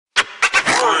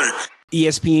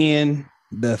ESPN,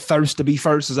 the thirst to be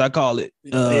first, as I call it.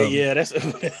 That's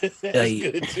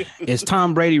good too. Is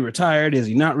Tom Brady retired? Is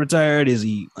he not retired? Is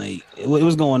he like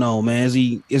what's going on, man? Is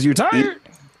he retired?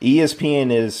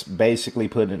 ESPN is basically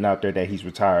putting it out there that he's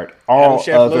retired. Let's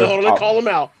call him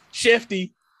out. Shefty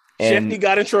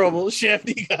got in trouble.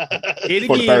 Shefty got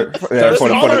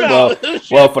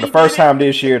for the first time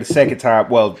this year, the second time,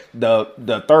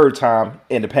 the third time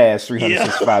in the past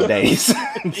 365 days.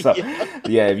 So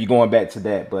if you're going back to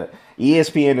that, but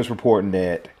ESPN is reporting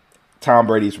that Tom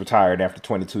Brady's retired after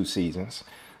 22 seasons.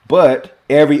 But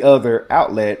every other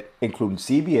outlet, including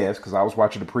CBS, because I was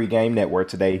watching the pregame network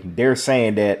today, they're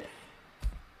saying that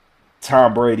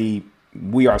Tom Brady,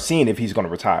 we are seeing if he's going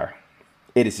to retire.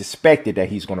 It is expected that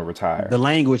he's going to retire. The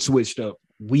language switched up.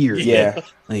 Weird. Yeah.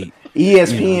 Like,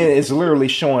 ESPN is literally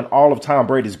showing all of Tom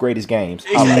Brady's greatest games.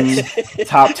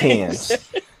 Top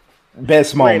 10s.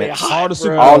 Best moments. All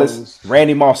this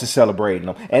Randy Moss is celebrating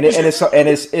them. And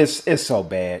it's so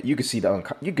bad. You can see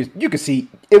you can see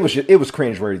it was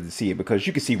cringeworthy to see it because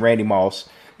you can see Randy Moss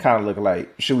kind of looking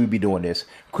like, should we be doing this?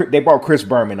 They brought Chris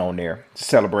Berman on there to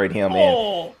celebrate him,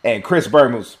 and Chris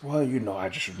Berman was, I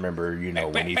just remember,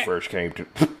 when he first came to.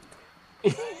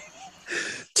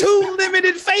 Two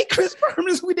limited fake Chris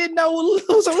Bermans we didn't know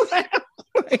was around.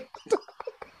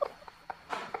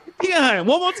 Yeah,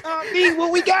 one more time, D.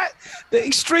 What we got? The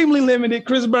extremely limited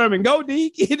Chris Berman. Go,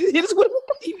 D. Hit us with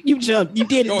you jumped. You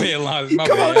did it. Go ahead, Lonzo.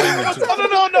 Come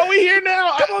on. No, we here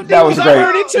now. Come on, D. That was great. I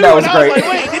heard it too. That was great. I was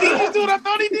like, wait, did he just do what I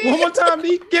thought he did? One more time,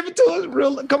 D. Give it to us.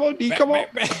 Real. Come on, D. Come on.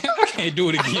 I can't do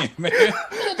it again, man.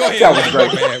 Go ahead. That was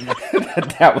great.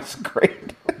 That was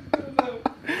great.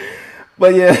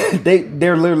 But yeah,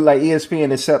 they're literally like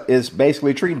ESPN is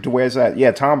basically treating to where it's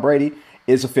at. Tom Brady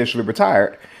is officially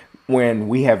retired. When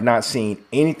we have not seen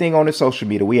anything on his social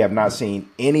media, we have not seen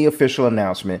any official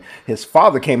announcement. His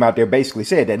father came out there basically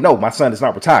said that no, my son is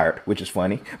not retired, which is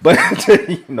funny. But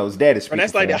his dad is. And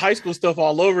that's like the high school stuff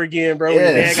all over again, bro. When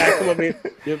the dad got to come up and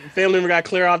the family member got to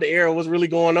clear out the air. What's really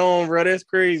going on, bro? That's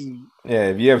crazy.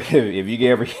 Yeah, if you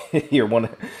ever hear one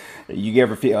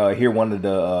of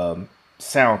the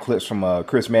sound clips from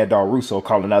Chris Mad Dog Russo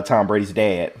calling out Tom Brady's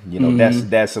dad,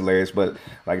 that's hilarious. But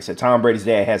like I said, Tom Brady's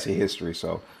dad has a history,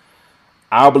 so.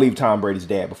 I'll believe Tom Brady's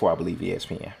dad before I believe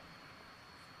ESPN.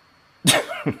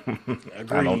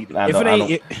 Agreed. Like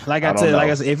I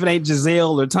said, if it ain't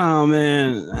Giselle or Tom,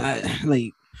 man,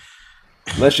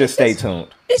 let's just stay tuned.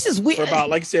 This is weird.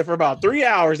 For about 3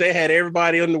 hours, they had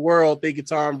everybody in the world thinking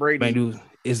Tom Brady. Man, dude,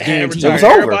 it's guaranteed.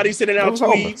 Everybody sending out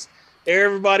tweets.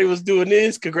 Everybody was doing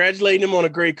this, congratulating him on a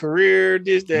great career.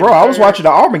 This, that, bro, I was watching the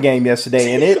Auburn game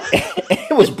yesterday, and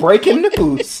it was breaking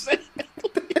news.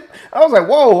 I was like,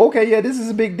 whoa, okay, yeah, this is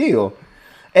a big deal.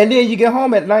 And then you get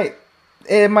home at night,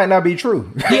 it might not be true.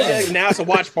 Yeah, now it's a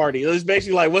watch party. It's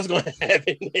basically like, what's going to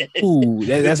happen? Ooh,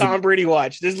 that's the Tom Brady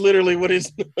watch. This is literally what it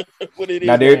is.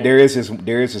 Now there is this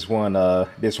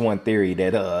one theory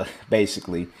that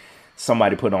basically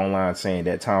somebody put online saying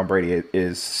that Tom Brady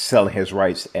is selling his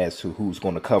rights as to who's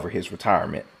going to cover his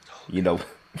retirement.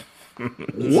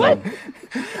 What?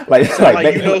 like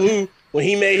who when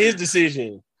he made his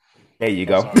decision. There you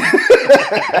go.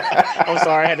 I'm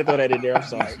sorry. I had to throw that in there. I'm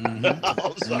sorry.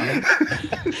 I'm sorry.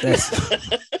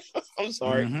 I'm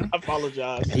sorry. I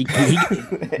apologize.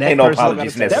 Ain't no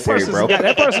apologies necessary, bro.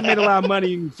 That person made a lot of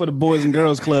money for the Boys and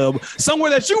Girls Club.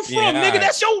 Somewhere that you from, nigga.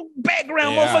 That's your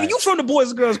background, motherfucker. You from the Boys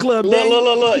and Girls Club,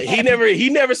 Look. He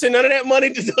never sent none of that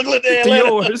money to Douglas to Atlanta.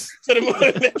 Yours. To the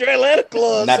Metro Atlanta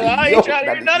Club. So I ain't trying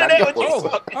to hear none of that with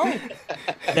you.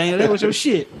 Daniel, that was your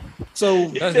shit. So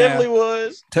it definitely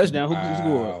was. Touchdown. Who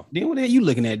scored? Then what the hell you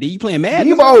looking at? You playing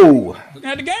Madden? Debo. Looking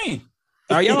at the game.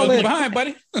 Are y'all behind,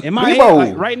 buddy? In my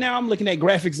head, right now, I'm looking at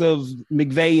graphics of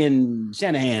McVay and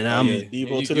Shanahan.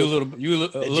 Debo to the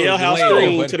jailhouse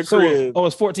screen to the crib.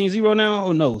 It's 14-0 now?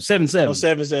 Oh, no, 7-7. Oh,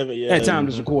 7-7, yeah. That time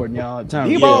is recording, y'all.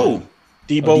 Debo.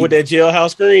 Debo with that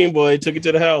jailhouse screen, boy. Took it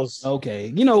to the house. Okay.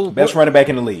 Best running back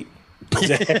in the league.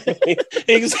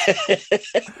 Exactly.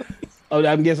 Oh,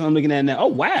 I'm guessing I'm looking at it now. Oh,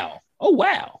 wow.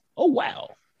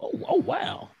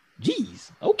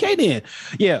 Jeez. Okay, then.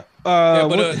 Yeah.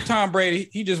 But Tom Brady,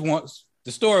 he just wants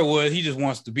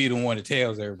to be the one that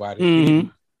tells everybody. Mm-hmm.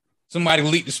 Somebody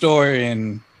leaked the story,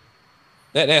 and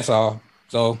that's all.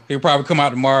 So he'll probably come out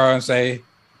tomorrow and say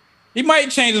he might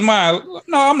change his mind.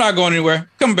 No, I'm not going anywhere.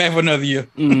 Coming back for another year.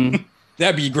 Mm-hmm.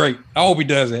 That'd be great. I hope he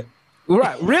does it.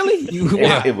 Right? Really?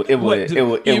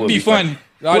 It would be fun.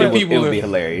 It would be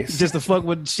hilarious. Just to fuck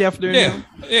with Schefter.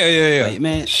 Yeah. Like,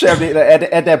 man, Schefter,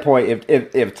 at that point,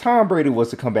 if Tom Brady was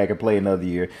to come back and play another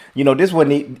year, this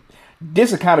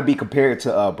would kind of be compared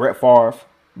to Brett Favre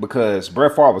because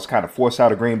Brett Favre was kind of forced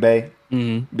out of Green Bay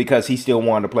because he still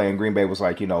wanted to play, and Green Bay was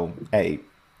like, hey,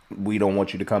 we don't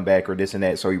want you to come back or this and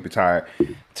that, so he retired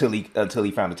until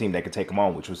he found a team that could take him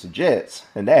on, which was the Jets,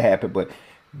 and that happened. But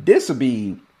this would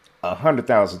be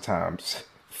 100,000 times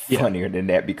funnier than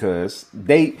that because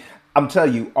I'm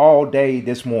telling you, all day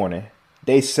this morning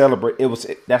they celebrate.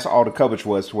 That's all the coverage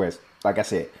was. Where, like I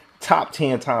said, top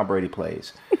 10 Tom Brady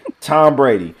plays. Tom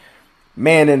Brady,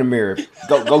 Man in the Mirror.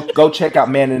 Go check out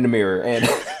Man in the Mirror and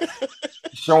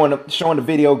showing the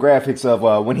video graphics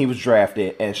of when he was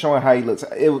drafted and showing how he looks.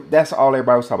 That's all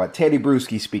everybody was talking about. Teddy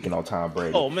Bruschi speaking on Tom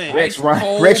Brady. Oh man, Rex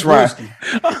Ryan.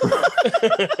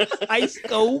 Ice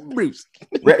Cold Bruschi.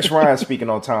 Rex Ryan speaking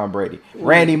on Tom Brady.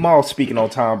 Randy Moss speaking on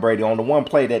Tom Brady on the one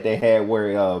play that they had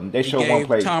where they showed one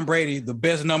play. Tom Brady the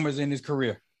best numbers in his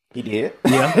career. He did.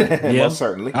 Yeah. Most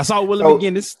certainly. I saw Willie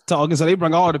McGinnis talking, so they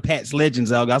bring all the Pats legends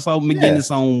out. I saw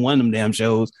McGinnis on one of them damn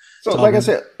shows. So like I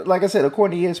said,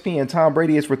 according to ESPN, Tom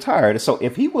Brady is retired. So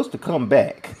if he was to come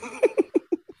back,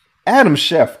 Adam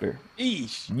Schefter,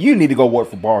 you need to go work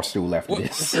for Barstool after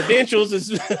this. Credentials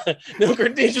is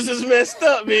messed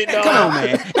up, man. Dog. Come on,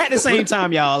 man. At the same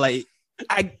time, y'all,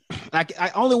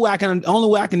 only way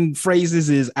I can phrase this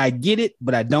is I get it,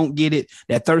 but I don't get it.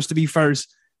 That thirst to be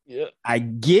first. Yeah. I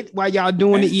get why y'all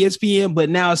doing the ESPN, but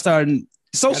now it's starting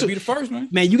social. Be the first, man.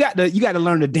 Man, you got to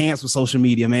learn to dance with social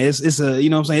media, man. It's a, you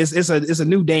know what I'm saying? It's a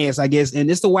new dance, I guess,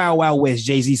 and it's the Wild Wild West.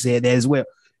 Jay-Z said that as well.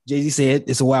 Jay-Z said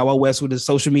it's a Wild Wild West with the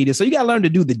social media, so you got to learn to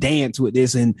do the dance with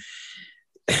this and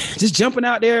just jumping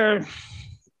out there.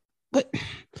 But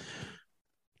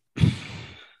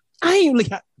I ain't really.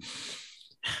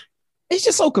 It's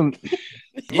just so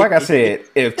like I said,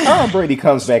 if Tom Brady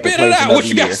comes back and plays another what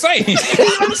you gotta say. You know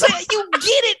what I'm saying? You get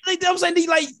it. Like I'm saying,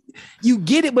 you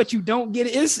get it, but you don't get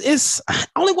it. It's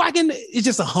only why it's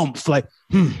just a hump. Like,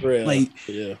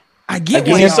 I get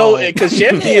why because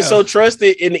Shefty is so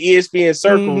trusted in the ESPN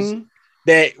circles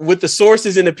that with the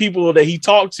sources and the people that he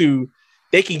talked to,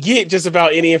 they can get just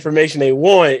about any information they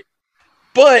want.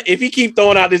 But if he keep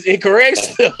throwing out this incorrect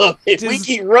stuff, if we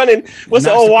keep running, what's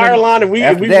the old wire line? And we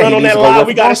run on that line,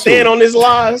 we got to stand on this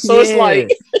line. So it's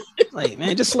like,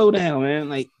 man, just slow down, man.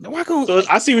 Like, why can't? So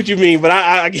I see what you mean, but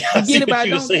I get it. What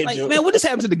you're saying, man, what just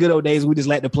happened to the good old days? We just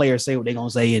let the players say what they're gonna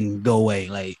say and go away.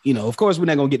 Like, of course, we're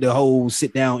not gonna get the whole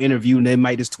sit down interview, and they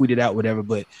might just tweet it out, whatever.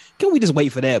 But can we just wait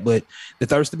for that? But the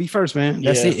thirst to be first, man.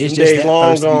 That's it. It's just that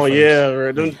long gone.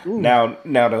 Yeah.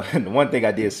 Now, the one thing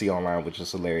I did see online, which is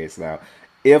hilarious. Now,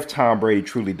 if Tom Brady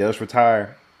truly does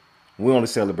retire, we only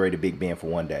celebrate Big Ben for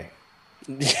one day.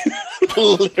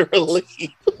 Literally.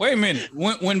 Wait a minute.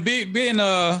 When Big Ben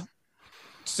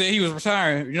said he was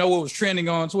retiring, you know what was trending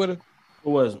on Twitter?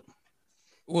 What was it?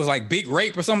 It was like big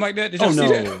rape or something like that. Did you see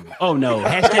that? Oh no!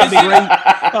 Hashtag big rape.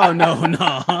 Oh no!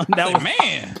 That was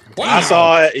man. Wow. I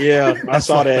saw it. Yeah, I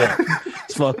saw that.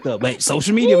 It's fucked up. Like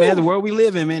social media, man. The world we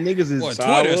live in, man. Niggas is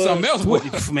Twitter or something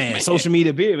else. Man, social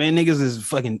media, man. Niggas is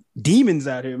fucking demons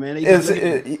out here, man.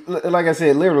 Like I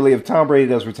said, literally, if Tom Brady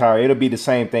does retire, it'll be the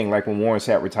same thing like when Warren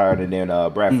Sapp retired and then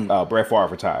Brett Favre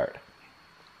retired.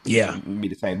 Yeah, it'd be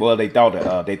the same. Well, they thought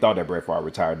that Brett Favre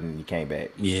retired and then he came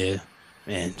back. Yeah.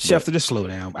 Man, Schefter, just slow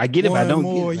down. I get it, but I don't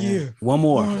get it. Year. One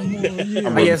more. I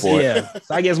guess, yeah.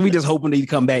 So I guess we just hoping that you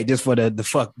come back just for the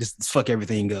fuck, just fuck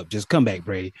everything up. Just come back,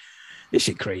 Brady. This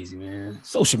shit crazy, man.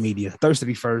 Social media, thirst to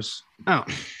be first.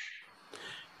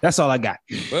 That's all I got.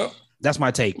 Well, that's my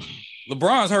take.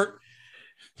 LeBron's hurt.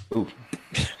 Ooh.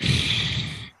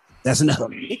 That's enough.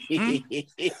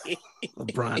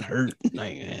 LeBron hurt.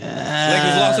 Lakers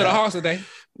lost to the Hawks today.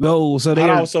 No, so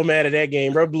I was so mad at that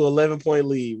game. Bro blew 11-point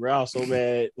lead. Bro, I was so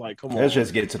mad. Like, come on. Let's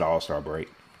just get to the All-Star break.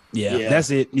 Yeah,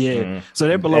 that's it. Yeah. Mm-hmm. So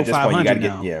they're below 500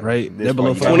 now, right? They're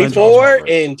below 500. 24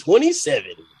 and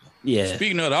 27. Yeah.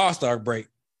 Speaking of the All-Star break,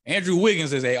 Andrew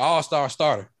Wiggins is a All-Star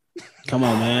starter. Come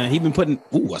on, man. He been putting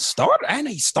a starter. I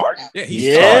know he's starting.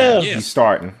 Yeah, he's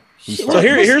starting. So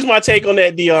here's my take on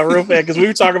that, D, real fast, because we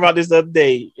were talking about this the other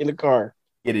day in the car.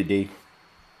 Get it, D.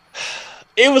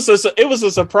 It was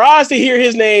a surprise to hear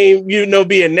his name,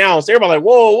 be announced. Everybody like,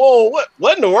 whoa,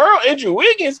 what in the world, Andrew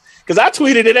Wiggins? Because I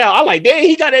tweeted it out. I like, dang,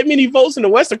 he got that many votes in the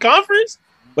Western Conference.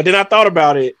 But then I thought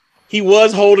about it. He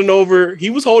was holding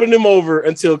him over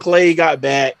until Clay got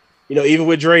back. Even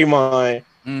with Draymond,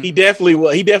 he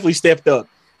definitely stepped up.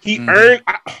 He earned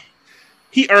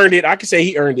it. I can say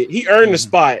he earned it. He earned the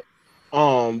spot.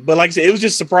 But like I said, it was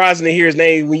just surprising to hear his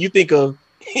name when you think of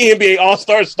NBA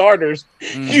All-Star starters.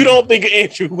 You don't think of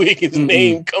Andrew Wiggins'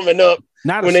 name coming up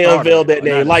when they unveiled that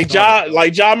name. Like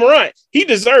Ja Morant, he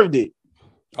deserved it.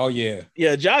 Oh yeah,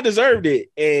 Ja deserved it,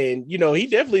 and he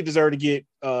definitely deserved to get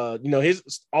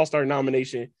his All-Star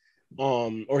nomination.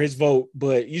 or his vote,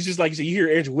 but you just like you said, you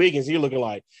hear Andrew Wiggins, you're looking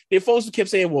like the folks kept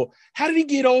saying, well, how did he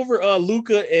get over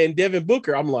Luka and Devin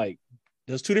Booker? I'm like,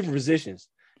 there's two different positions.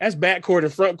 That's backcourt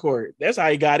and front court. That's how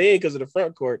he got in because of the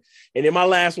front court. And then my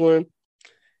last one,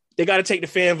 they got to take the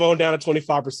fan vote down to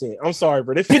 25%. I'm sorry,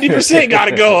 bro. That 50% got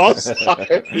to go. I'm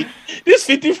sorry. This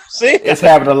 50%. It's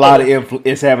having a lot of influence.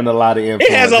 It's having a lot of influence.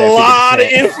 It has a lot of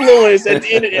influence. At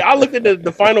the end I looked at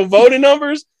the final voting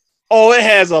numbers. Oh, it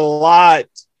has a lot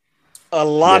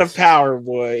of power,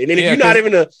 boy. And then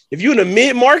if you're in the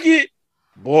mid market,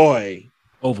 boy,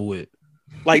 over with.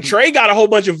 Like Trey got a whole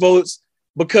bunch of votes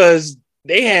because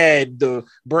they had the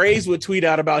Braves would tweet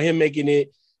out about him making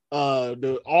it.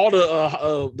 The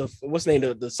what's the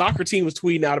name? The soccer team was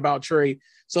tweeting out about Trey.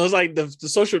 So it's like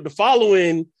the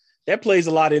following that plays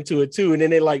a lot into it too. And then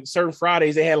they like certain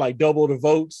Fridays they had like double the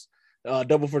votes,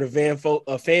 double for the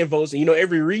fan votes, and you know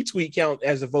every retweet count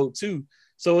as a vote too.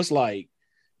 So it's like,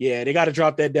 yeah, they got to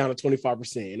drop that down to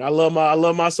 25%. And I love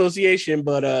my association,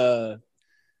 but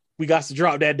we got to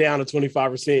drop that down to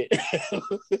 25%.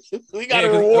 We got to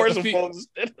reward some folks.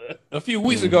 A few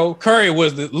weeks ago, Curry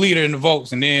was the leader in the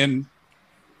votes, and then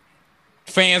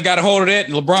fans got a hold of that,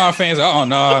 and LeBron fans, no.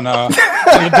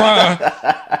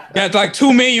 LeBron got like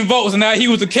 2 million votes, and now he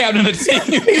was the captain of the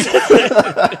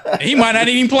team. He might not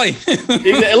even play.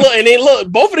 Look,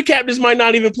 both of the captains might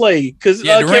not even play because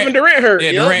Kevin Durant hurt.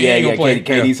 Yeah, Durant ain't gonna play.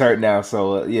 KD's hurt now,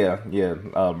 so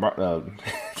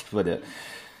but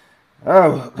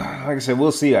like I said,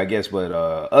 we'll see, I guess. But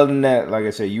other than that, like I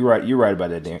said, you're right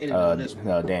about that,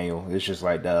 Daniel. It's just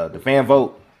like the fan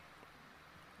vote,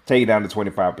 take it down to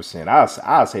 25%.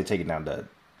 I'll say take it down to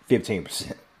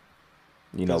 15%.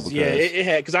 You know, because it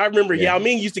had because I remember Yao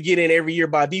Ming used to get in every year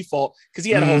by default because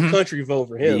he had a whole country vote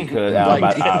for him.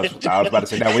 I was about to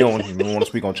say now we don't want to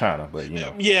speak on China, but you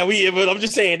know, but I'm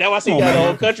just saying now I see got a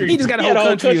whole country. He just got a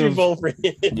whole country vote for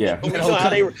him. Yeah, we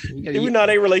know how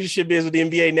their relationship is with the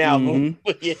NBA now.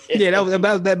 That was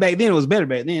about that back then. It was better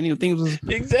back then. You know, things was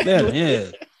exactly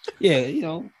better. Yeah. You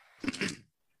know.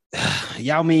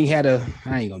 Yao Ming had I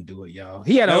ain't gonna do it, y'all.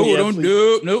 He had a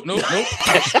Nope.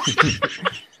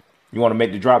 You want to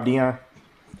make the drop, Dion?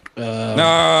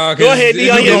 No, go ahead,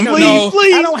 Dion.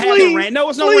 Please. I don't have a rant. No,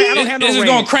 it's no rant. I don't have no rant. This is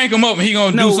gonna crank him up, and he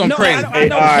gonna do something crazy. I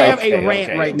don't have a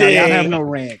rant right now. I don't have no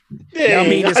rant.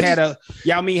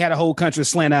 Yao Ming had a whole country of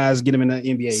slant eyes get him in the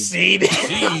NBA. See,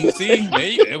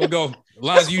 there we go.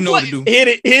 Lines you know what to do.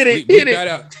 Hit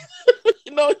it.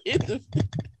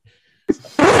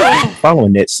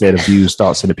 Following that set of views,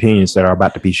 thoughts, and opinions that are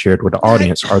about to be shared with the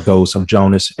audience are those of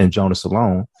Jonas and Jonas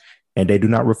alone, and they do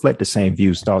not reflect the same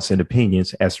views, thoughts, and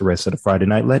opinions as the rest of the Friday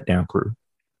Night Letdown crew.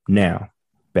 Now,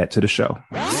 back to the show.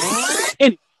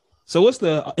 So what's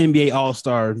the NBA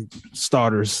All-Star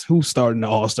starters? Who's starting the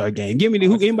All-Star game? Give me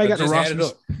anybody got the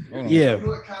rosters? Yeah.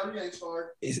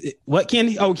 What,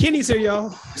 Kenny? Oh, Kenny's here,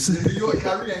 y'all. New York,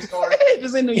 Kyrie ain't started.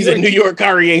 He's in New York.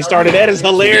 Kyrie ain't started. That is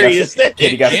hilarious.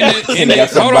 Kenny got something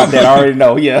about that. I already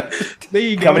know. Yeah. There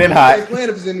you go. Coming in hot. Playing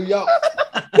if it's in New York.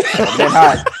 Coming in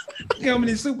hot. Coming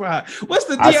in super hot. What's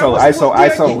the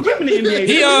ISO. Give me the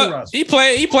NBA. He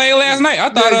played last night. I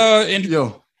thought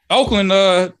in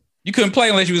Oakland you couldn't play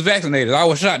unless you was vaccinated. I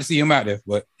was shocked to see him out there,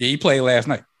 but yeah, he played last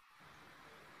night.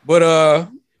 But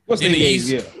what's in the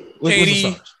East,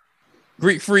 KD,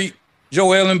 Greek Freak,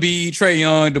 Joel Embiid, Trae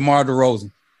Young, DeMar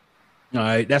DeRozan. All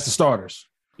right, that's the starters.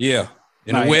 Yeah.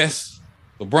 In the West,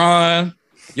 LeBron,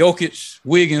 Jokic,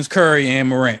 Wiggins, Curry, and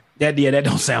Morant. That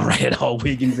don't sound right at all.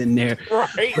 Wiggins in there.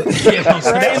 Right.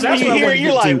 That's what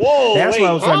you're like, whoa. That's what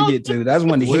I was trying to get to. That's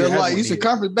one to hear. Like Eastern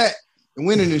Conference back and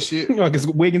winning this shit. Because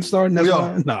Wiggins starting. That's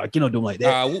fine. No, you don't do him like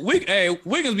that.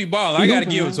 Wiggins be balling. I got to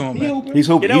give it to him, man. He's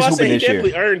hooping. He's hooping this year. He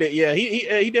definitely earned it. Yeah,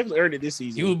 he definitely earned it this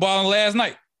season. He was balling last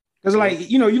night. Because, like,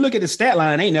 you look at the stat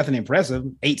line, ain't nothing impressive.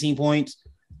 18 points.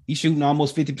 He's shooting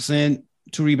almost 50%,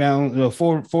 2 rebounds,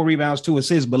 4 rebounds, 2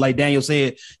 assists. But like Daniel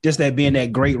said, just that being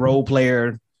that great role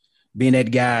player, being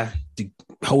that guy to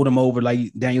hold him over,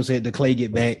 like Daniel said, the Clay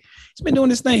get back. He's been doing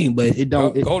this thing, but it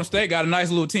don't. Golden State got a nice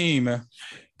little team, man.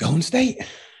 Golden State.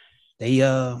 They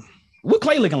what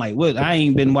Clay looking like? What I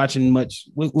ain't been watching much.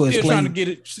 What was Clay trying to get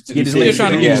it? His legs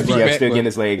back. Still getting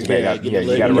his legs back. Yeah,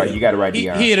 you got it right. He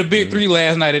hit a big 3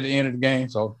 last night at the end of the game,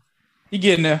 so he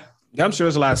getting there. I'm sure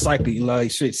it's a lot of psyche,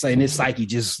 like shit saying this psyche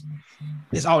just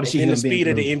it's all the shit. And the speed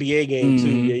of the NBA game too.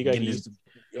 Yeah, you got to use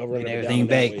everything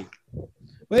back.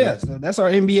 Well, yeah, so that's our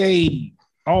NBA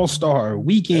All-Star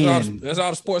weekend. That's all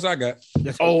the sports I got.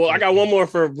 I got one more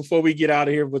before we get out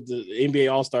of here with the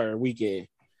NBA All-Star weekend.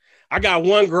 I got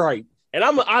one gripe, and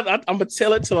I'm gonna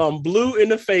tell it till I'm blue in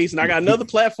the face, and I got another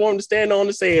platform to stand on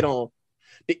to say it on.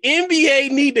 The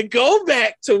NBA need to go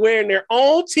back to wearing their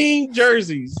own team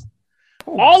jerseys.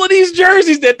 All of these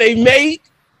jerseys that they make,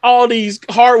 all these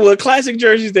hardwood classic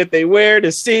jerseys that they wear,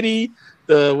 the city,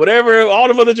 the whatever, all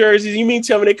them other jerseys. You mean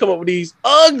tell me they come up with these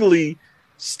ugly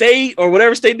state or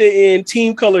whatever state they're in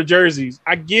team color jerseys?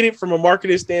 I get it from a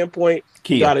marketing standpoint.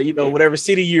 You gotta, whatever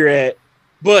city you're at.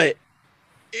 But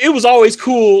it was always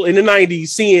cool in the 90s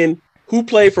seeing who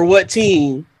played for what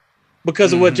team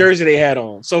because of what jersey they had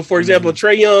on. So, for example,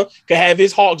 Trae Young could have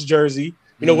his Hawks jersey,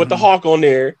 with the Hawk on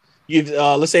there.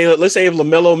 Let's say if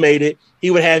LaMelo made it,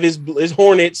 he would have his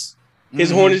Hornets,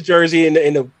 Hornets jersey and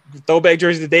the throwback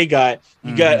jersey that they got.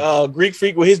 You got Greek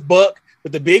Freak with his buck,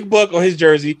 with the big buck on his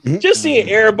jersey. Just seeing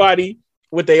everybody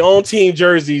with their own team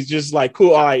jerseys, just like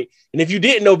cool. All right. And if you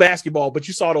didn't know basketball, but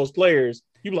you saw those players,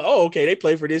 you'd be like, oh, okay, they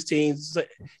play for this team,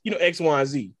 X, Y, and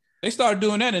Z. They started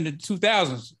doing that in the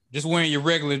 2000s, just wearing your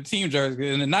regular team jersey.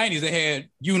 In the 90s, they had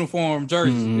uniform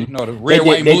jerseys. The red,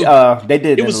 white, blue. They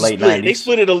did it in the late 90s.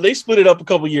 They split it up a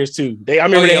couple years too. I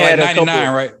remember they had like 99, a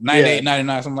couple, right? 98,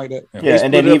 99, something like that. Yeah,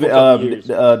 and then even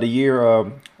the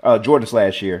year Jordan's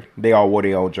last year, they all wore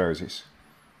their own jerseys.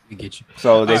 We get you.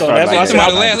 So they started like that.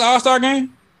 The last All-Star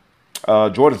game?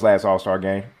 Jordan's last All-Star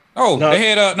game. Oh, no, they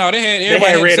had red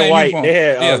and white. Uniform. They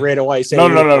had red and white. No,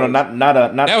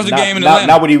 not that was the game in Atlanta.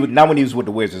 Not when he was with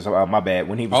the Wizards. My bad.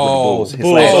 When he was with the Bulls. His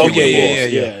last year with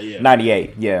the Bulls.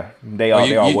 98. Yeah, they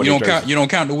all wore their jerseys. You don't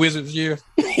count the Wizards year.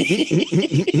 Well,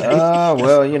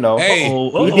 Hey,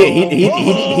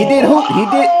 he did hoop. He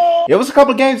did. It was a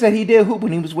couple of games that he did hoop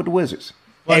when he was with the Wizards.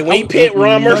 Hey, when he pinned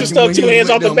Ron Mercer stuck 2 hands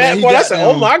off the backboard, I said,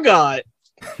 "Oh my god."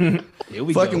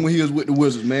 Fucking when he was with the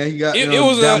Wizards, man. He got it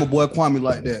was my boy Kwame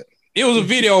like that. It was a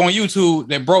video on YouTube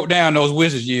that broke down those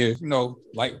Wizards years,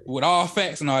 like with all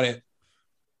facts and all that.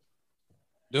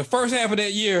 The first half of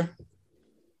that year,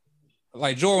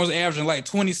 like Jordan was averaging like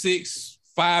 26,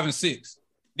 5, and 6.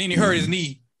 Then he hurt his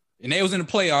knee, and they was in the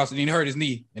playoffs, and then he hurt his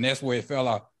knee, and that's where it fell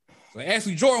off. So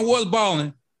actually, Jordan was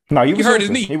balling. No, he hurt his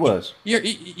knee. He was.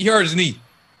 He hurt his knee.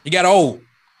 He got old.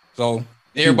 So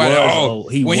everybody,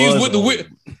 when he was with the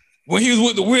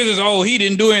Wizards, he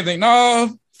didn't do anything.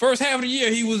 No, first half of the year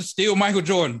he was still Michael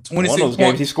Jordan. 26 one of those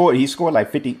games he scored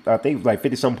like 50. I think like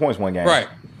 50-some points one game. Right.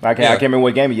 I can't remember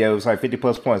what game he had. It was like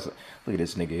 50+ points. Look at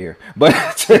this nigga here. But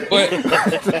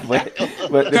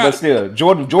still,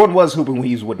 Jordan was hooping when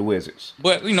he was with the Wizards.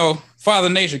 But Father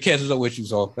Nature catches up with you,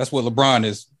 so that's what LeBron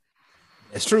is.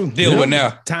 That's true. Deal with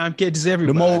now. Time catches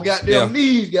everybody. The old goddamn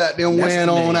knees goddamn weighing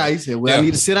on out. He said, "Well, I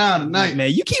need to sit down tonight,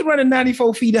 man. You keep running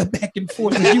 94 feet up back and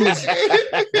forth since you was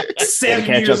 7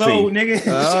 years old,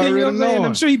 nigga.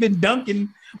 I'm sure you've been dunking.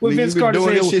 What Vince Carter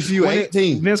said, you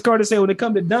 18. Vince Carter said, when it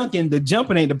come to dunking, the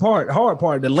jumping ain't the hard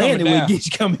part. The landing will get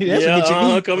you coming. That's what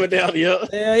get you coming down. Yeah.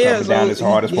 Coming down is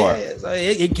hardest part. So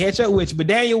it catch up with you. But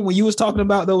Daniel, when you was talking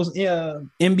about those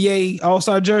NBA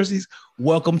All-Star jerseys,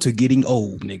 welcome to getting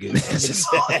old, nigga. That's just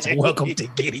welcome to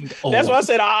getting old. That's why I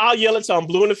said I'll yell it till I'm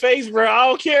blue in the face, bro. I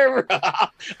don't care, bro.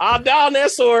 I'll down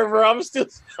that sword, bro. I'm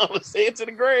gonna say it to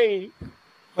the grave.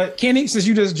 But Kenny, since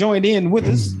you just joined in with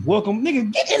us, welcome,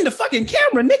 nigga. Get in the fucking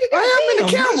camera, nigga. I am in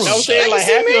the camera. I'm saying like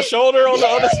have your shoulder on the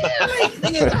other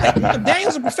side. Like,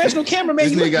 Daniel's a professional cameraman.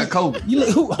 This nigga got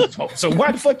COVID. So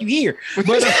why the fuck you here?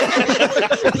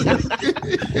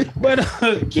 But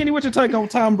Kenny, what your take on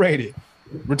Tom Brady?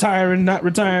 Retiring, not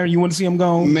retiring? You want to see him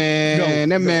gone? Man,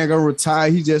 that man gonna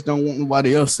retire. He just don't want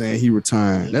nobody else saying he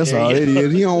retiring. That's all it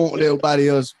is. He don't want everybody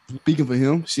else speaking for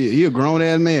him. Shit, he a grown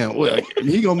ass man. Well,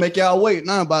 he gonna make y'all wait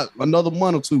now about another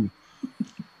month or two.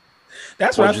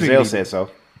 That's what I figured. Giselle said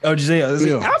so. Oh, Giselle.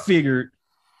 Yeah.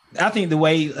 I think the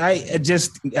way I guess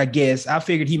I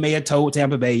figured he may have told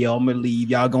Tampa Bay, yo, I'm gonna leave.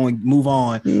 Y'all going to move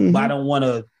on, but I don't want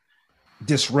to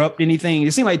disrupt anything.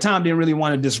 It seemed like Tom didn't really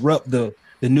want to disrupt the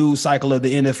news cycle of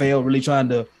the NFL, really trying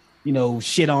to,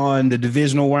 shit on the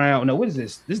divisional round. No, what is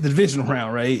this? This is the divisional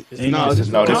round, right? This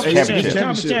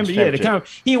championship.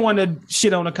 He didn't want to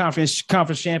shit on the conference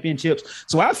championships.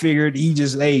 So I figured he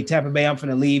just, hey, Tampa Bay, I'm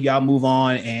finna leave. Y'all move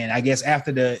on. And I guess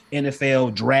after the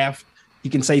NFL draft, he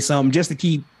can say something just to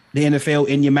keep the NFL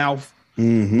in your mouth.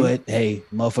 Mm-hmm. But hey,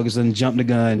 motherfuckers didn't jump the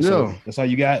gun. So that's all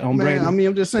you got on Brady. I mean,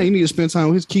 I'm just saying, you need to spend time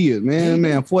with his kids, man.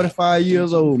 Man, 45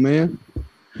 years old, man.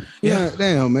 Yeah,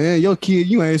 damn, man. Your kid,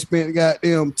 you ain't spent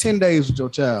goddamn 10 days with your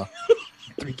child.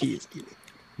 3 kids.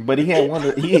 But he had one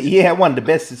of the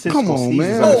best statistical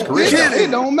seasons of his career. It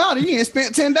don't matter. You ain't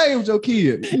spent 10 days with your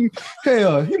kid.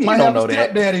 Hell, he might have a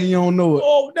stepdaddy and you don't know it.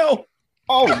 Oh no.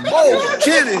 Oh,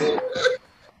 kidding.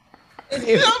 I'm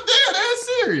dead ass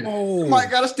serious. You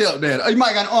might got a stepdaddy. You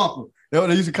might got an uncle. They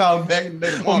used to call him back in the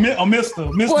day. Mister.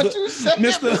 What you say?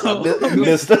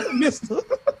 Mister.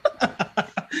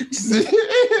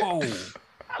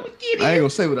 I ain't gonna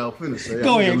say what I was finna say.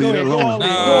 Go ahead. Go on.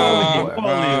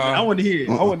 I want to hear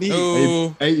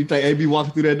it. Hey, you think AB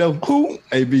walking through that door? Who?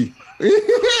 AB.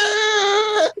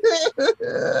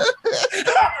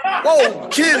 Whoa,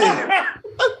 kidding.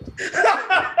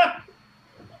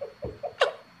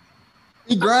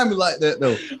 He grimy like that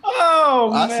though.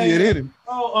 Oh, I man. see it in him.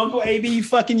 Oh, Uncle AB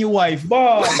fucking your wife.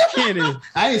 Boy, Kenny.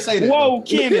 I ain't say that. Whoa,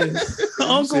 Kenny.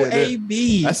 Uncle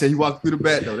AB. I said he walked through the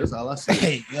back though. That's all I said.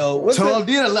 Hey, yo. What's Tom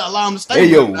did allow him to stay Hey,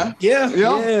 with yo. him now. Yeah. He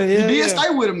did stay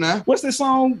with him now. What's that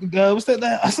song? What's that?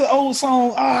 That's an old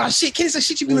song. Ah, shit. Kenny said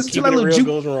shit you be listening to. Like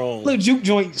little juke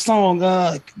joint song.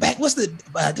 What's the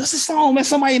song, man?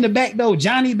 Somebody in the back door.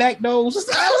 Johnny back doors.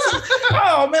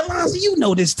 Oh, man, Lonzo, you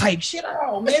know this type shit.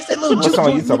 Oh, man. It's that little What juke song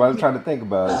you joint. talking about? I'm trying to think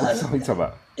about it. What song you talking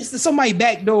about? It's somebody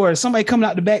back door. Somebody coming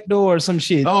out the back door or some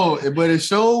shit. Oh, but it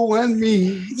sure wasn't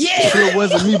me. Yeah. It sure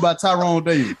wasn't me by Tyrone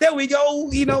Davis. There we go.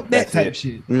 You know, that That's type it.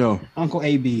 shit. Yeah. Uncle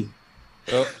AB.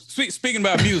 Speaking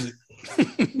about music.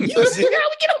 Music. How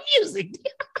we get on music?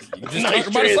 Just talk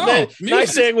about a song.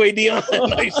 Nice segue, Dion.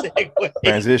 Nice segue.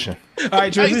 Transition. All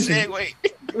right, transition. Nice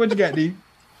segue. What you got, D?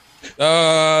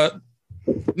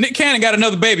 Nick Cannon got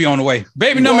another baby on the way.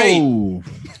 Baby number 8.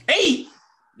 8?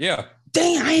 Yeah.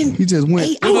 Dang, I ain't. He just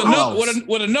went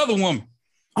With another woman.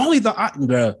 Only thought,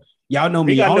 bro. Y'all know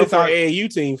me. He got only no for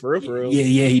AAU team for real.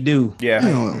 Yeah, he do.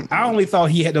 Yeah. I only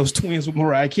thought he had those twins with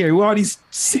Mariah Carey. With all these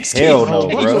 16 Hell no,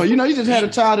 bro. You know, you just had a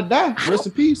child to die. Rest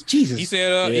in peace. Jesus. He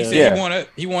said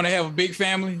he wanna have a big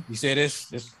family. He said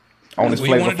it's On his what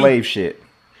he Flavor wanna do. Flav shit.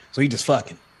 So he just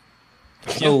fucking.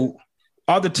 So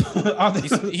all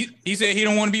the he said he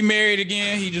don't want to be married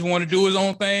again. He just want to do his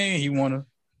own thing. He want to.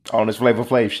 On his Flavor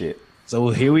Flav shit. So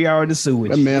here we are in the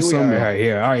sewage. That man, Here we something.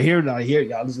 are. All right, here,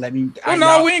 y'all. Just let me.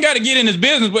 We ain't got to get in his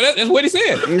business, but that's what he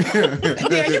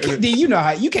said. You know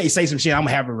how you can't say some shit. I'm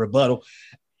gonna have a rebuttal.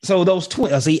 So those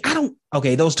twins. See, I don't.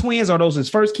 Okay, those twins are those his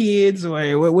first kids or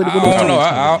what? I don't know.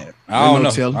 I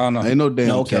don't know. Ain't no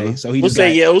damn. Okay, so he We'll just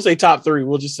say we'll say top 3.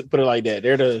 We'll just put it like that.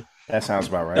 That sounds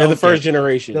about right. They're the first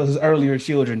generation. Those earlier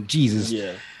children. Jesus.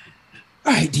 Yeah.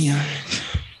 All right, Dion.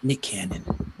 Nick Cannon.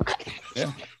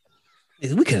 Yeah.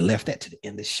 We could have left that to the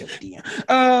end of the show, Dion.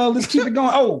 Let's keep it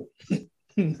going. Oh, I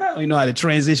don't even know how to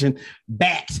transition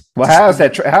back. Well, how's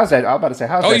that? I'm about to say,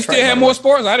 how's that? Oh, you still have more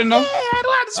sports? I didn't know. Yeah, I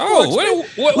don't have the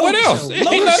sports. What else?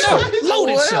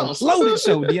 Loaded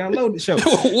show, Dion. Loaded show.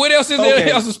 What else is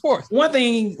there else in sports? One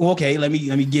thing. Okay, let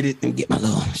me get it and get my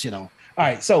little shit on. All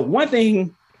right. So one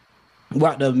thing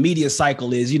about the media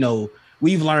cycle is,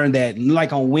 we've learned that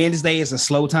like on Wednesday, it's a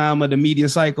slow time of the media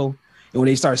cycle, and when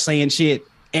they start saying shit.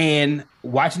 And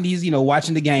watching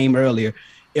watching the game earlier,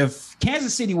 if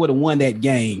Kansas City would have won that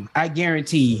game, I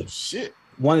guarantee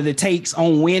one of the takes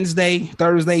on Wednesday,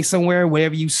 Thursday, somewhere,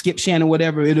 wherever you skip Shannon,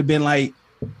 whatever, it'd have been like,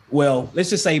 well, let's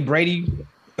just say Brady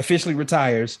officially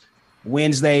retires.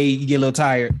 Wednesday, you get a little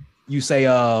tired. You say,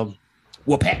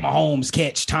 will Pat Mahomes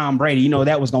catch Tom Brady?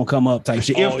 That was going to come up type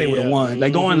shit if they would have won.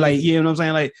 Like going like, you know what I'm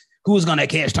saying? Like, who's going to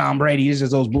catch Tom Brady? It's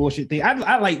just those bullshit things.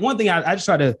 I like one thing I just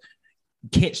try to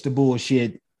catch the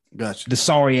bullshit, the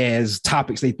sorry ass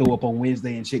topics they throw up on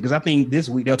Wednesday and shit. Because I think this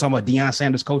week they're talking about Deion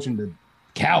Sanders coaching the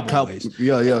Cowboys.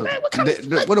 Yeah.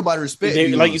 Man, what about respect?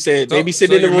 Like you said, they be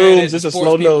sitting in the rooms. It's a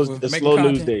slow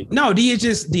news day. No, D, it's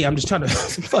just D. I'm just trying to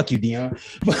fuck you, Deion.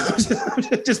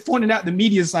 But I'm just pointing out the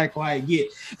media cycle I get.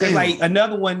 Because like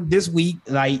another one this week,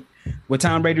 like when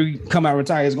Tom Brady come out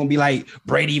retire, it's gonna be like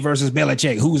Brady versus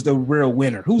Belichick. Who's the real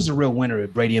winner? Who's the real winner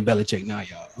of Brady and Belichick? Now,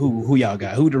 y'all. Who y'all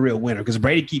got? Who the real winner? Because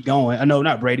Brady keep going. I know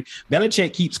not Brady.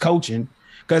 Belichick keeps coaching.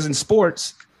 Because in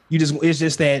sports, it's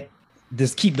just that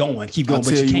just keep going, but you can't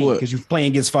because you're playing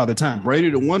against Father Time. Brady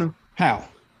the winner. How?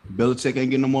 Belichick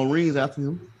ain't getting no more rings after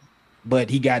him. But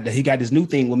he got this new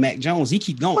thing with Mac Jones. He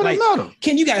keep going. What like,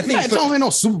 Ken, you got to think. Mac Jones ain't no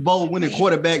Super Bowl winning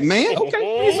quarterback, man.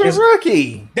 Okay, he's a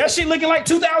rookie. That shit looking like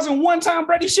 2001 Tom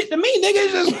Brady shit to me, nigga.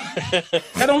 It's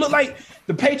just, that don't look like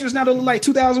the Patriots now. Don't look like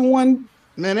 2001.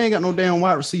 Man, they ain't got no damn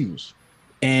wide receivers.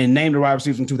 And name the wide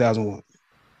receivers from 2001.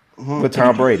 With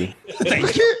Tom Brady.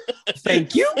 Thank you.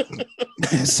 Thank you.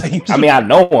 I mean, I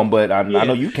know him, but I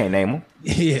know you can't name him.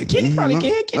 Yeah, Kenny probably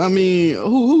can. I mean,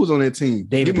 who was on that team?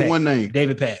 David Give me Patton. one name.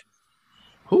 David Patton.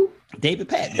 Who? David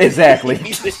Patton. Exactly.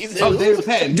 David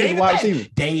Patton.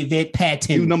 David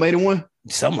Patton. You number 81?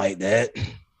 Something like that.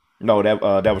 No, that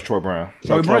was Troy Brown.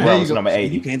 Troy Brown was number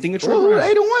 80. You can't think of Troy Brown.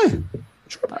 81.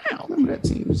 Troy Brown. Remember that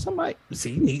team? Somebody.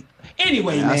 See,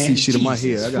 anyway, man. I see shit in my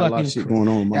head. I got a lot of shit going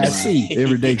on in my mind. I see.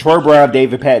 Every day. Troy Brown,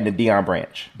 David Patton, and Deion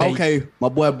Branch. Okay, my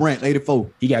boy Branch, 84.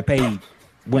 He got paid.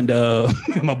 when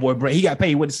the my boy Brady, he got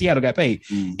paid. What Seattle got paid.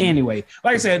 Anyway,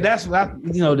 like I said, that's what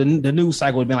the news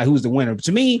cycle has been like. Who's the winner? But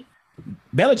to me,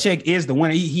 Belichick is the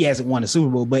winner. He hasn't won the Super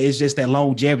Bowl, but it's just that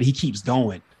longevity. He keeps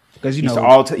going because he's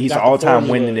all-time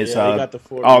winningest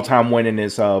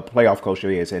playoff coach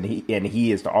there is, and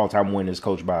he is the all-time winningest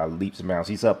coach by leaps and bounds.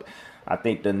 He's up. I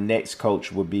think the next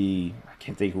coach would be, I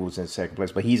can't think who was in second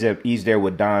place, but he's there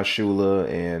with Don Shula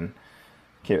and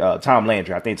Tom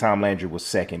Landry. I think Tom Landry was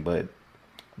second, but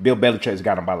Bill Belichick's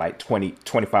got him by like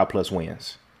 25 plus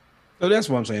wins. So that's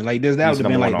what I'm saying. Like that would have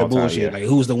been like the bullshit. Time, yeah. Like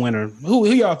who's the winner? Who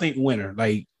y'all think the winner?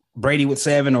 Like Brady with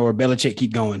 7 or Belichick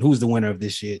keep going? Who's the winner of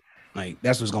this shit? Like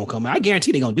that's what's gonna come out. I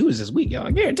guarantee they're gonna do this week, y'all.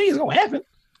 I guarantee it's gonna happen.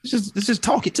 Let's just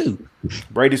talk it too.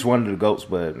 Brady's one of the GOATs,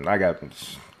 but like I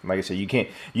said, you can't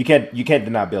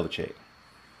deny Belichick.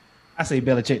 I say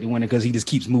Belichick the winner because he just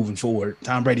keeps moving forward.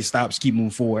 Tom Brady stops, keep moving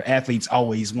forward. Athletes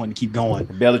always want to keep going.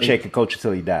 Belichick can coach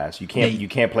until he dies. You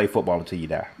can't play football until you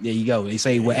die. There you go. They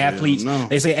say athletes,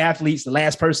 the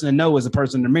last person to know is the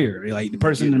person in the mirror. Like the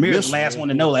person in the mirror is the last one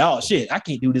to know, like, oh shit, I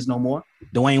can't do this no more.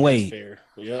 Dwayne Wade. Fair.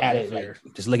 Yeah, fair.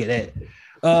 Like, just look at that.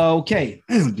 Okay.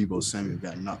 Deebo Samuel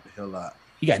got knocked the hell out.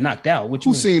 He got knocked out.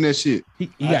 Who seen that shit?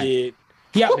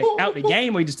 He out the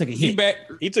game, or he just took a hit?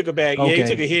 He took a back. Okay. Yeah, he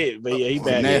took a hit, but yeah, he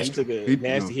back. He took a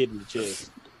nasty hit in the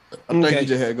chest. I think he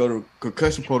just had to go to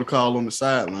concussion protocol on the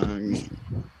sideline,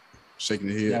 shaking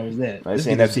the head. That was that. It's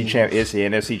the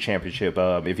NFC Championship.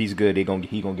 If he's good, he gonna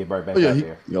get right back out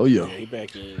there. Yeah, he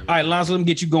back in. All right, Lonzo, let me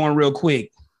get you going real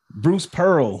quick. Bruce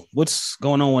Pearl, what's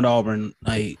going on with Auburn?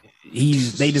 Like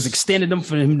they just extended him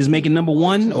for him just making number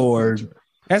 1, or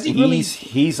has he really?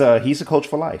 He's a coach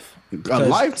for life. A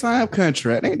lifetime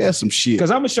contract. Ain't that some shit?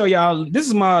 Because I'm gonna show y'all. This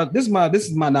is my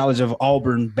knowledge of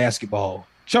Auburn basketball.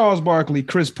 Charles Barkley,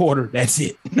 Chris Porter. That's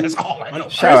it. That's all I know.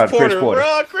 Shout out to Chris Porter.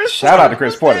 Shout out to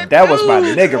Chris Porter. That was my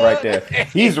nigga right there.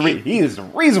 He is the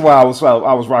reason why I was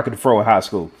rocking the fro in high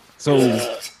school.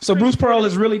 So Bruce Pearl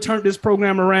has really turned this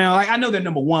program around. Like I know they're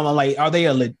number 1. I'm like, are they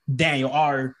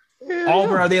Auburn?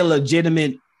 Are they a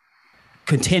legitimate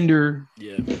contender?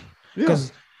 Yeah.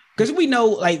 Because we know,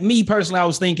 like me personally, I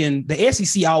was thinking the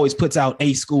SEC always puts out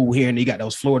a school here, and you got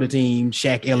those Florida teams,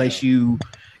 Shaq, LSU.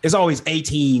 It's always a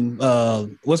team.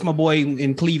 What's my boy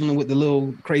in Cleveland with the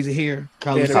little crazy hair?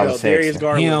 Darius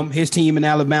Garland. His team in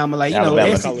Alabama, like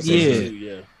Alabama.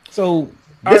 yeah. So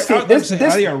are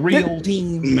they a real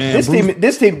team? Man,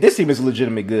 this team is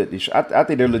legitimately good this year. I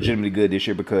think they're legitimately good this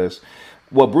year because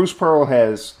what Bruce Pearl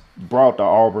has brought to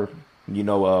Auburn.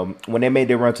 When they made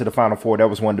their run to the Final Four, that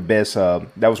was one of the best.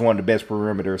 That was one of the best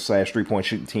perimeter / 3-point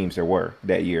shooting teams there were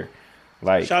that year.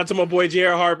 Like, shout out to my boy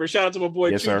J.R. Harper. Shout out to my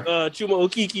boy Chuma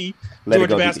Okeke.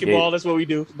 Georgia basketball. That's what we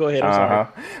do. Go ahead. I'm sorry.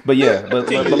 But yeah, but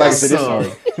like I said,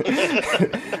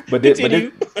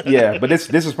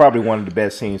 this is probably one of the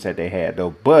best teams that they had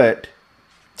though. But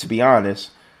to be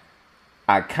honest,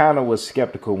 I kind of was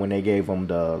skeptical when they gave them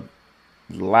the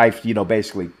life.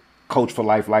 Basically. Coach for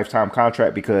life, lifetime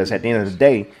contract, because at the end of the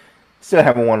day, still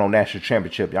haven't won no national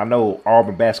championship. I know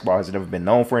Auburn basketball has never been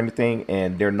known for anything,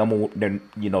 and they're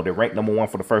ranked number 1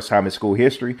 for the first time in school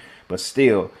history. But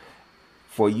still,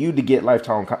 for you to get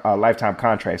lifetime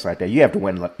contracts like that, you have to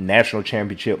win national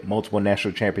championship, multiple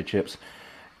national championships.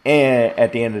 And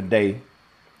at the end of the day,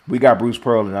 we got Bruce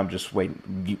Pearl, and I'm just waiting.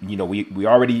 We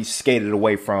already skated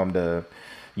away from the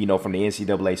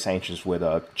NCAA sanctions with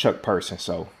Chuck Person,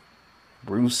 so.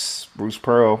 Bruce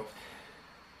Pearl,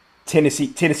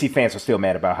 Tennessee fans are still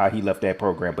mad about how he left that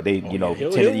program, but they, he'll run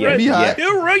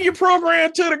your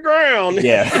program to the ground.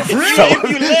 Yeah, if you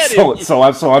let him. So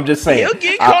I'm just saying he'll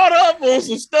get caught up on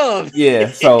some stuff.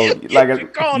 Yeah, so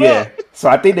so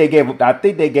I think they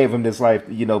gave him this life,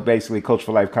 basically coach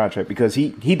for life contract because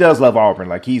he does love Auburn.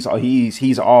 Like he's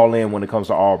all in when it comes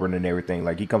to Auburn and everything.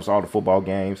 Like he comes to all the football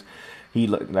games. He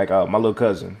like my little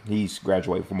cousin. He's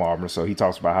graduated from Auburn, so he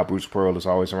talks about how Bruce Pearl is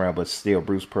always around, but still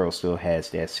Bruce Pearl still has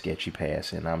that sketchy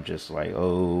pass, and I'm just like,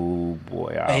 oh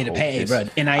boy, I hope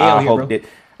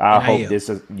this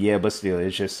is but still,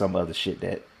 it's just some other shit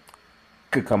that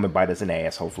could come and bite us in the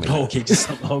ass. Hopefully, okay.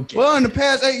 Well, in the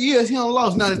past 8 years, he only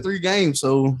lost 93 games,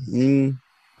 so is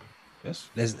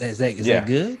that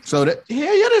good? So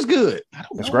that's good.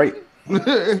 That's great.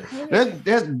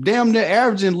 that's damn near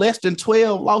averaging less than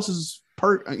 12 losses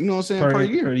per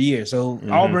year. So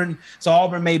Auburn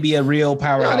may be a real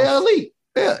powerhouse. Yeah, they're elite.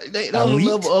 Yeah, they're a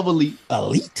level of elite.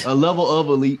 A level of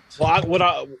elite. Well,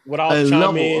 I'll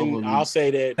chime in. I'll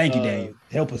say that. Thank you, Dave.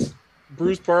 Help us.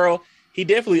 Bruce Pearl, he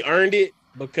definitely earned it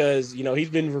because he's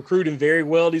been recruiting very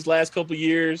well these last couple of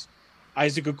years.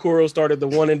 Isaac Okoro started the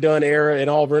one and done era in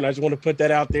Auburn. I just want to put that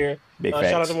out there.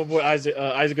 Shout out to my boy Isaac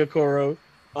Okoro.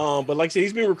 But like I said,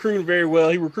 he's been recruiting very well.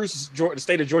 He recruits the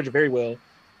state of Georgia very well,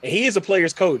 and he is a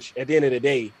player's coach. At the end of the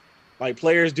day, like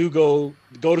players do go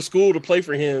to school to play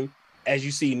for him, as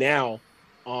you see now.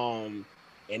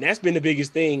 And that's been the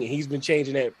biggest thing. He's been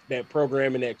changing that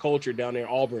program and that culture down there in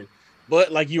Auburn.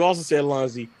 But like you also said,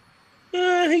 Lonzy,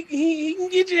 he can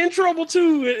get you in trouble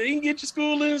too. He can get your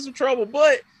school in some trouble.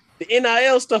 But the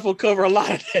NIL stuff will cover a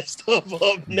lot of that stuff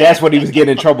up now. That's what he was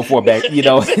getting in trouble for back.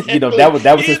 Exactly. That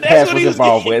was his past was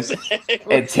involved with.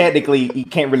 Exactly. And technically, he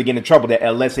can't really get in trouble that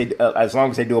unless as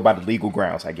long as they do it by the legal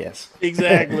grounds, I guess.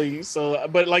 Exactly. So,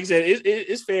 but like I said,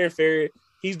 it's fair.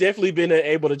 He's definitely been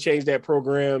able to change that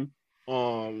program.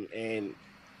 And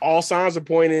all signs are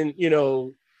pointing,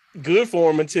 good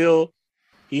for him until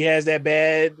he has that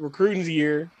bad recruiting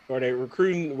year or that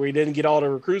recruiting where he didn't get all the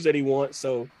recruits that he wants.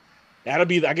 So that'll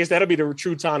be the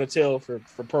true time to tell for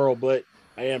Pearl. But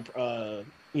I am,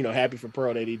 happy for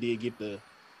Pearl that he did get the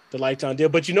lifetime deal.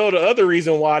 But the other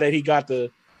reason why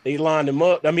that they lined him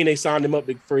up. I mean, they signed him up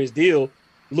for his deal.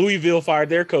 Louisville fired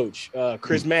their coach,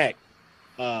 Chris Mack.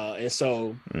 And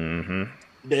so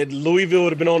that Louisville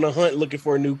would have been on the hunt looking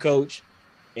for a new coach,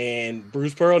 and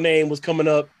Bruce Pearl's name was coming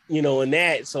up, in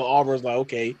that. So Auburn's like,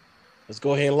 okay, let's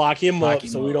go ahead and lock him up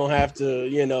so we don't have to,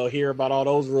 hear about all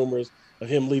those rumors of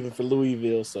him leaving for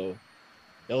Louisville. So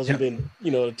those have been,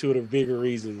 two of the bigger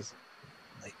reasons.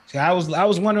 So I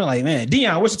was wondering, like, man,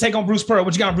 Dion, what's your take on Bruce Pearl?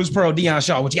 What you got on Bruce Pearl, Dion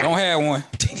Shaw? What you got? Don't have one.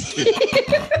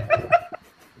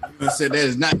 I said that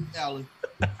is not Allen.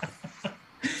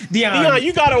 Dion,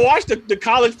 you gotta watch the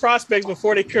college prospects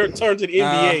before they turn to the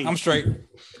NBA. I'm straight.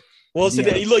 Well, so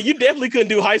look, you definitely couldn't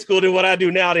do high school than what I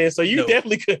do now. Then, so you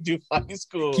definitely couldn't do high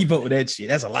school. Keep up with that shit.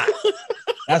 That's a lot.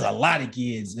 That's a lot of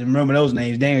kids. And remember those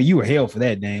names, Daniel. You were hell for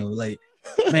that, Daniel. Like,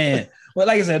 man. Well,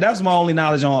 like I said, that's my only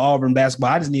knowledge on Auburn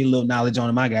basketball. I just need a little knowledge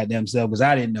on my goddamn self because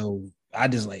I didn't know. I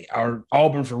just are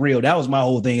Auburn for real? That was my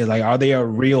whole thing. Is like, are they a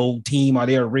real team? Are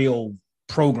they a real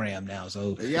program now?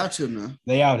 So they out here now.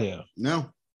 They out here.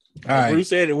 No. All right. Bruce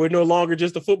said it. We're no longer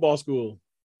just a football school.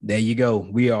 There you go.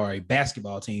 We are a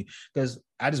basketball team because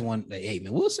I just want, hey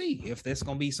man, we'll see if there's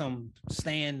gonna be some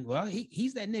stand. Well,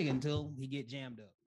 he's that nigga until he get jammed up.